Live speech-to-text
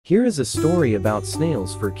Here is a story about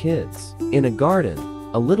snails for kids. In a garden,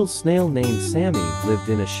 a little snail named Sammy lived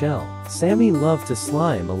in a shell. Sammy loved to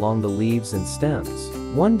slime along the leaves and stems.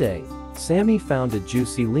 One day, Sammy found a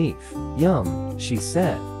juicy leaf. "Yum," she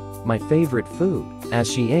said. "My favorite food."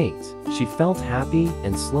 As she ate, she felt happy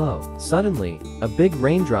and slow. Suddenly, a big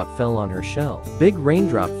raindrop fell on her shell. Big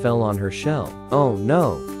raindrop fell on her shell. "Oh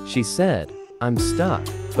no," she said. "I'm stuck."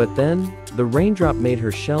 But then, the raindrop made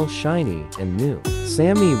her shell shiny and new.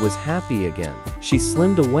 Sammy was happy again. She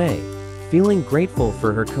slimmed away, feeling grateful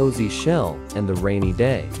for her cozy shell and the rainy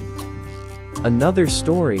day. Another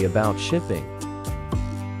story about shipping.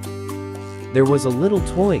 There was a little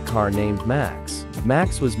toy car named Max.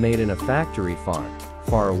 Max was made in a factory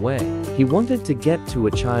far away. He wanted to get to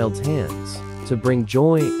a child's hands, to bring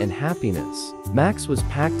joy and happiness. Max was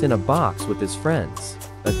packed in a box with his friends,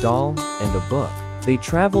 a doll, and a book. They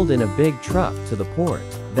traveled in a big truck to the port,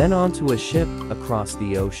 then onto a ship across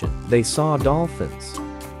the ocean. They saw dolphins.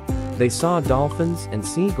 They saw dolphins and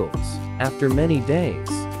seagulls. After many days,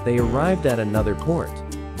 they arrived at another port,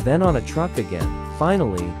 then on a truck again.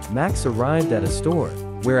 Finally, Max arrived at a store,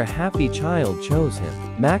 where a happy child chose him.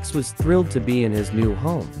 Max was thrilled to be in his new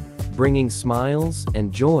home, bringing smiles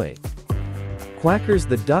and joy. Quackers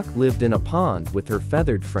the duck lived in a pond with her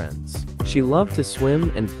feathered friends. She loved to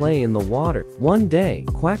swim and play in the water. One day,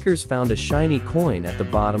 Quackers found a shiny coin at the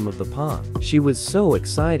bottom of the pond. She was so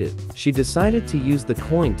excited, she decided to use the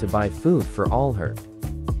coin to buy food for all her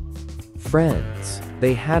friends.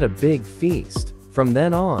 They had a big feast. From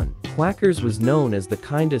then on, Quackers was known as the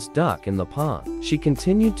kindest duck in the pond. She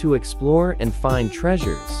continued to explore and find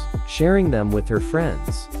treasures, sharing them with her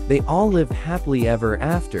friends. They all lived happily ever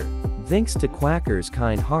after, thanks to Quackers'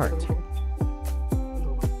 kind heart.